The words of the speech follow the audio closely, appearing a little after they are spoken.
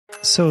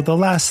So the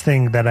last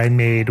thing that I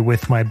made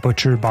with my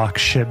ButcherBox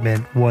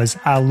shipment was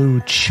aloo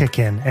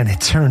chicken, and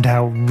it turned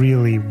out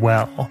really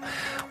well.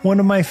 One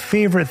of my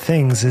favorite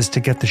things is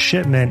to get the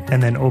shipment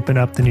and then open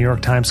up the New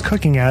York Times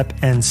cooking app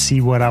and see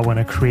what I want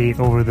to create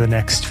over the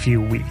next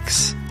few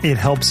weeks. It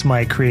helps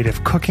my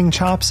creative cooking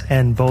chops,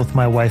 and both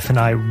my wife and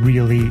I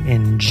really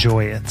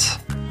enjoy it.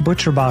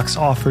 ButcherBox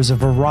offers a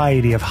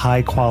variety of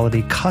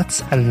high-quality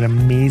cuts at an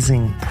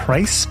amazing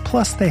price,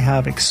 plus they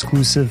have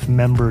exclusive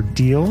member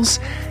deals,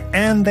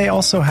 and they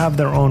also have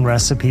their own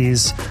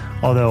recipes,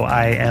 although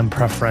I am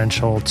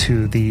preferential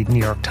to the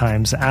New York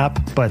Times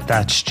app, but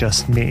that's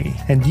just me.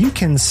 And you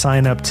can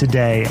sign up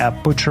today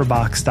at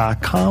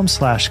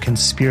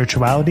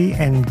butcherbox.com/conspirituality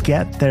and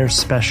get their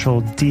special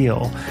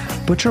deal.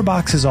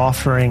 ButcherBox is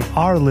offering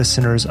our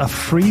listeners a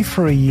free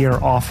for a year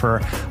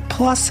offer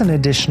plus an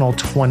additional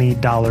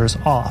 $20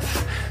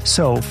 off.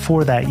 So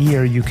for that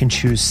year, you can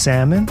choose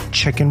salmon,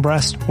 chicken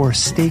breast, or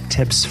steak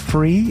tips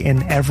free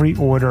in every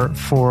order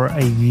for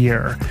a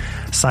year.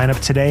 Sign up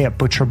today at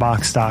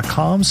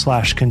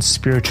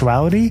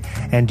butcherbox.com/conspirituality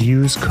and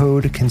use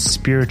code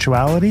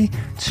conspirituality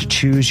to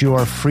choose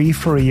your free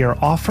for a year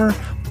offer,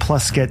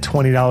 plus get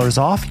 $20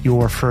 off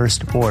your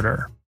first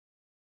order.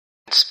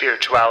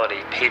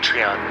 Spirituality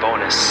Patreon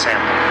bonus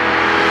sample.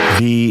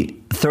 The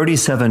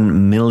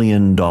 $37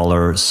 million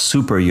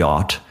super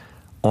yacht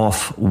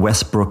off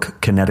Westbrook,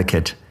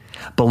 Connecticut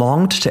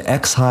belonged to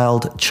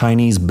exiled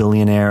Chinese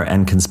billionaire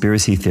and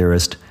conspiracy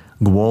theorist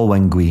Guo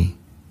Wengui.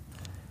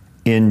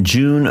 In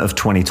June of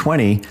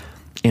 2020,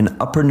 in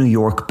Upper New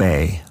York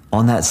Bay,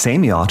 on that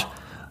same yacht,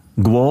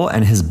 Guo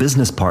and his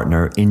business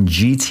partner in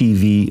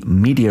GTV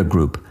Media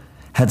Group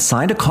had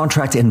signed a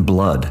contract in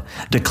blood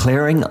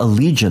declaring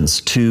allegiance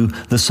to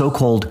the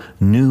so-called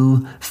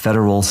New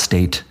Federal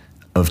State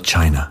of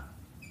China.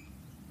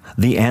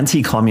 The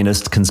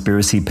anti-communist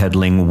conspiracy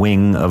peddling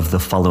wing of the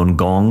Falun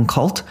Gong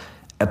cult,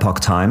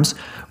 Epoch Times,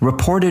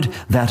 reported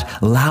that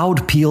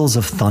loud peals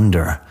of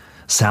thunder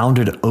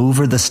sounded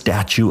over the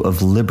Statue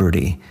of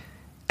Liberty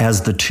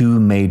as the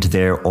two made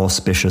their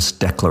auspicious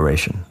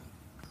declaration.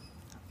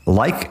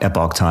 Like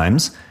Epoch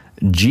Times,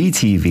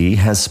 GTV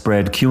has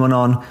spread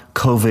QAnon,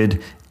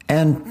 COVID,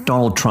 and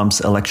Donald Trump's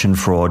election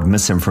fraud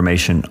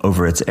misinformation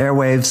over its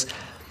airwaves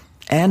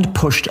and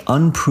pushed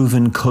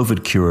unproven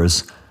COVID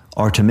cures,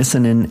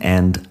 artemisinin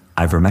and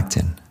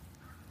ivermectin.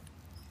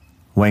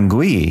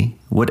 Wengui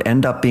would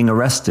end up being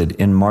arrested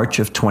in March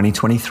of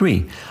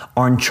 2023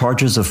 on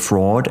charges of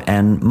fraud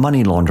and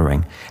money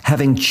laundering,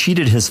 having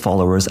cheated his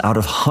followers out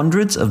of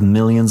hundreds of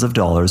millions of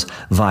dollars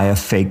via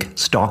fake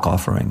stock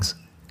offerings.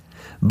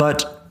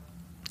 But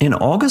in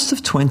August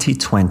of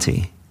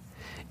 2020,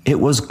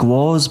 it was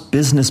Guo's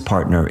business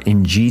partner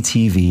in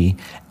GTV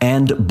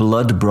and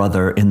blood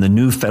brother in the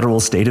New Federal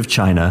State of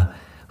China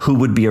who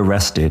would be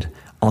arrested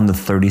on the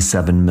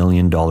 $37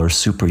 million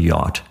super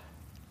yacht,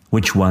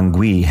 which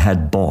Wengui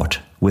had bought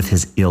with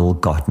his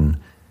ill-gotten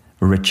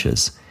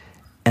riches.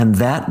 And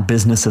that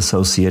business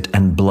associate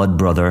and blood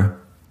brother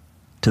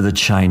to the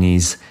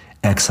Chinese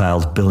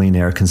exiled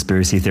billionaire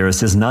conspiracy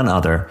theorist is none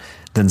other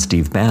than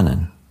Steve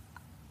Bannon.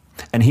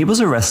 And he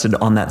was arrested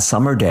on that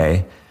summer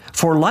day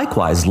for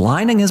likewise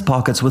lining his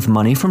pockets with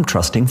money from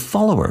trusting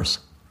followers.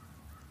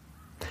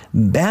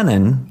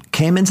 Bannon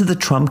came into the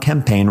Trump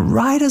campaign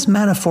right as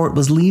Manafort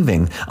was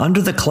leaving, under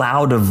the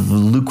cloud of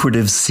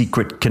lucrative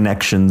secret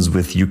connections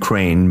with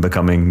Ukraine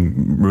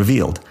becoming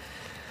revealed.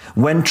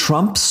 When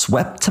Trump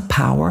swept to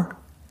power,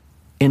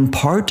 in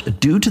part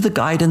due to the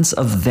guidance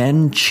of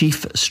then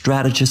chief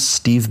strategist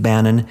Steve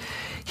Bannon,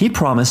 he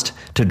promised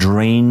to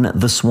drain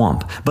the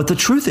swamp. But the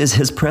truth is,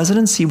 his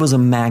presidency was a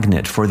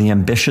magnet for the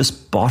ambitious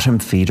bottom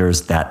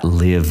feeders that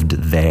lived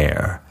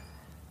there.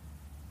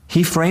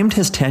 He framed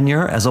his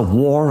tenure as a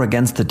war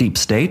against the deep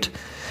state,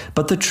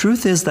 but the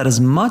truth is that as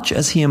much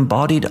as he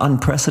embodied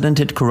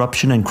unprecedented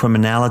corruption and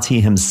criminality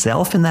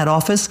himself in that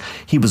office,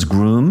 he was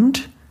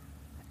groomed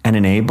and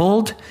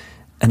enabled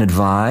and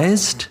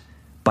advised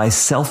by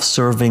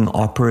self-serving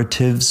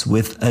operatives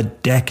with a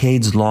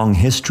decades-long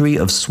history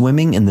of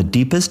swimming in the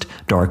deepest,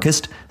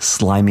 darkest,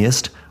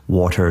 slimiest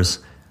waters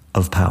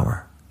of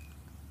power.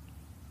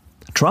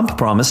 Trump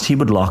promised he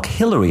would lock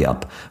Hillary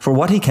up for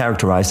what he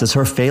characterized as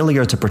her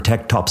failure to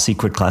protect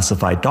top-secret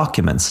classified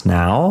documents.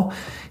 Now,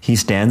 he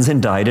stands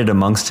indicted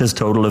amongst his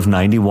total of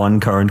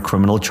 91 current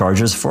criminal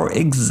charges for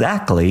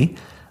exactly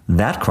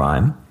that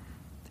crime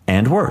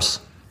and worse.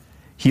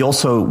 He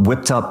also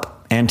whipped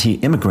up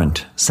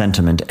anti-immigrant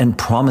sentiment and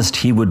promised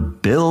he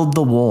would build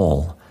the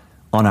wall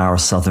on our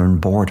southern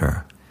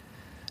border.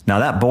 Now,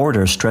 that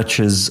border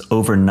stretches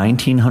over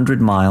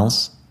 1,900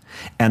 miles,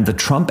 and the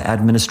Trump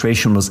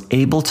administration was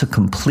able to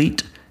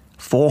complete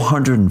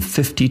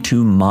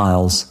 452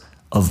 miles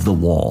of the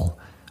wall,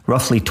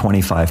 roughly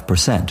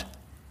 25%.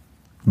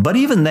 But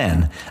even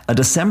then, a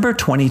December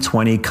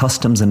 2020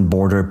 Customs and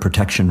Border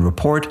Protection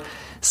report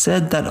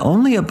said that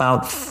only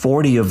about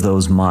 40 of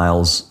those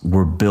miles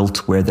were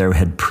built where there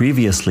had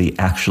previously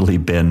actually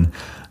been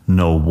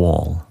no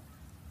wall.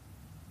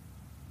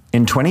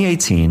 In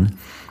 2018,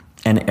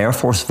 an Air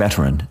Force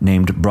veteran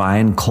named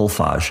Brian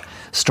Kolfage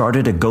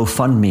started a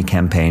GoFundMe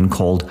campaign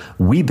called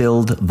We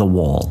Build the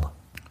Wall.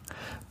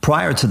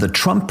 Prior to the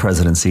Trump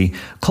presidency,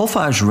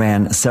 Kolfage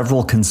ran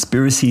several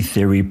conspiracy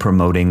theory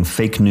promoting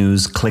fake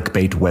news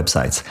clickbait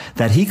websites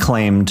that he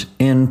claimed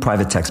in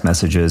private text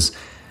messages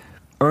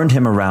earned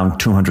him around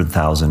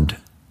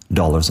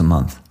 $200,000 a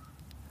month.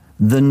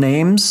 The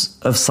names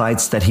of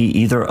sites that he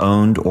either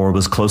owned or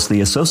was closely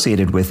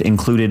associated with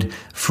included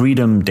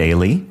Freedom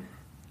Daily,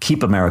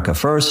 Keep America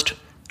First,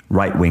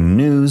 Right Wing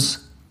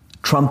News,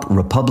 Trump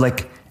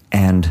Republic,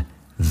 and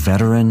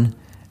Veteran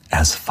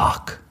as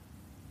Fuck.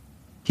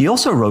 He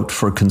also wrote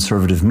for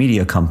conservative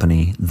media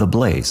company The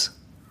Blaze.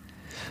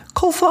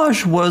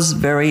 Kolfage was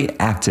very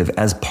active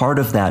as part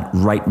of that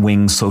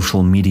right-wing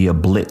social media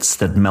blitz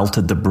that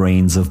melted the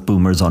brains of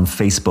boomers on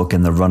Facebook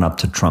in the run-up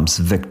to Trump's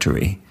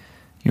victory.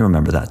 You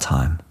remember that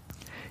time.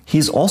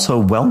 He's also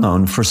well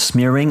known for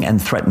smearing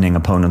and threatening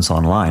opponents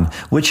online,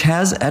 which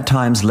has at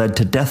times led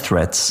to death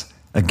threats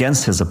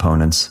against his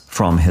opponents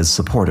from his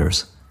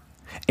supporters.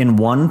 In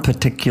one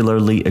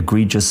particularly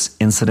egregious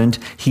incident,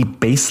 he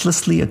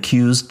baselessly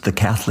accused the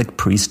Catholic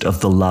priest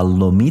of the La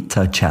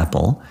Lomita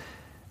Chapel,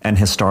 an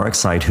historic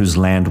site whose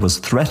land was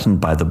threatened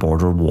by the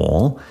border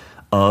wall,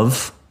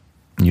 of,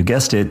 you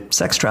guessed it,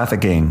 sex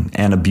trafficking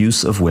and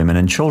abuse of women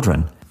and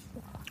children.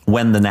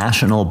 When the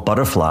National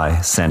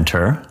Butterfly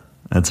Center,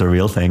 that's a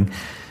real thing,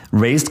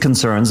 raised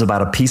concerns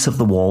about a piece of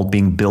the wall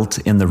being built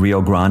in the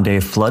Rio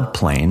Grande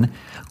floodplain,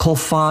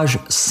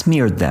 Kolfage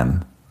smeared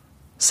them,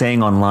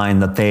 saying online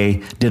that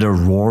they did a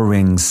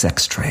roaring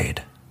sex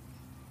trade.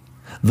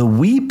 The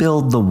We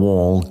Build the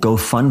Wall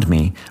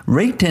GoFundMe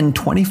raked in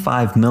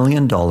 $25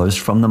 million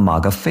from the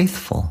MAGA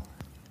faithful.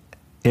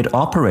 It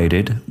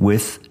operated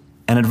with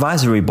an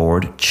advisory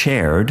board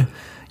chaired,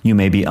 you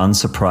may be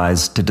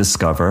unsurprised to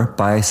discover,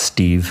 by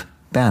Steve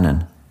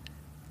Bannon.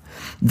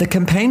 The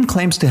campaign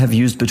claims to have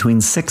used between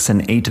 $6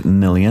 and $8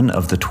 million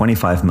of the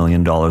 $25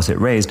 million it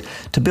raised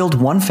to build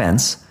one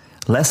fence,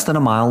 less than a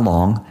mile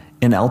long,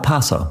 in El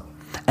Paso,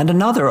 and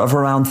another of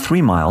around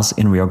 3 miles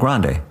in Rio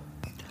Grande.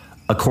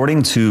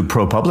 According to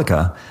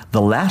ProPublica,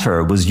 the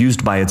latter was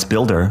used by its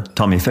builder,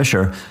 Tommy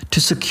Fisher, to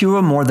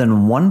secure more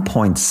than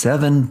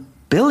 $1.7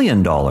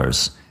 billion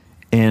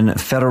in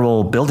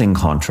federal building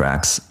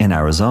contracts in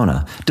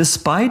Arizona,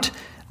 despite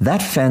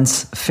that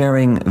fence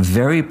faring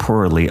very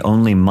poorly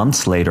only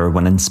months later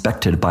when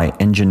inspected by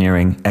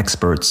engineering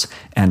experts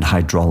and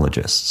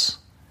hydrologists.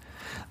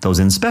 Those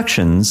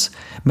inspections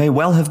may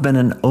well have been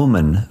an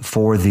omen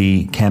for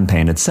the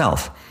campaign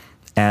itself,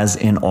 as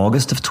in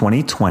August of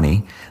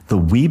 2020, the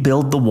We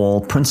Build the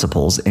Wall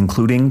principals,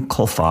 including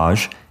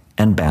Kolfage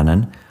and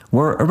Bannon,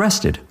 were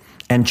arrested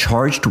and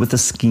charged with a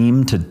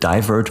scheme to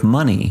divert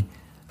money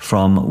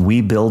from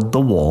We Build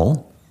the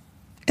Wall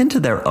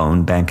into their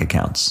own bank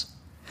accounts.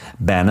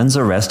 Bannon's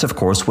arrest, of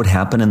course, would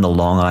happen in the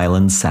Long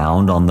Island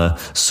Sound on the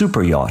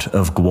super yacht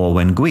of Guo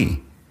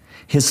Wengui.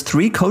 His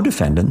 3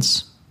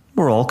 co-defendants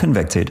were all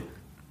convicted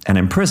and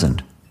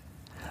imprisoned.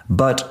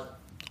 But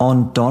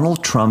on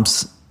Donald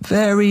Trump's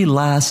very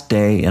last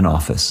day in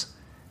office,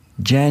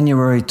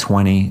 January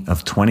 20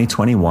 of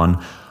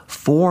 2021,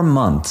 4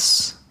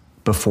 months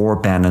before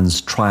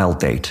Bannon's trial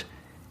date,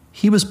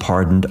 he was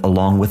pardoned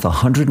along with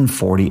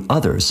 140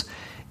 others,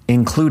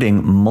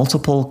 including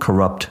multiple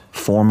corrupt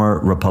former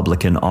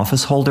Republican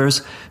office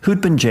holders who'd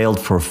been jailed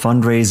for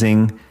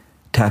fundraising,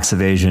 tax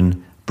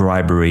evasion,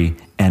 bribery,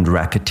 and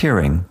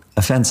racketeering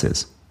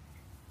offenses.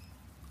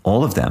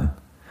 All of them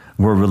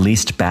were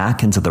released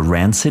back into the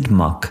rancid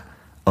muck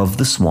of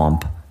the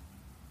swamp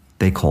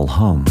they call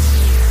home.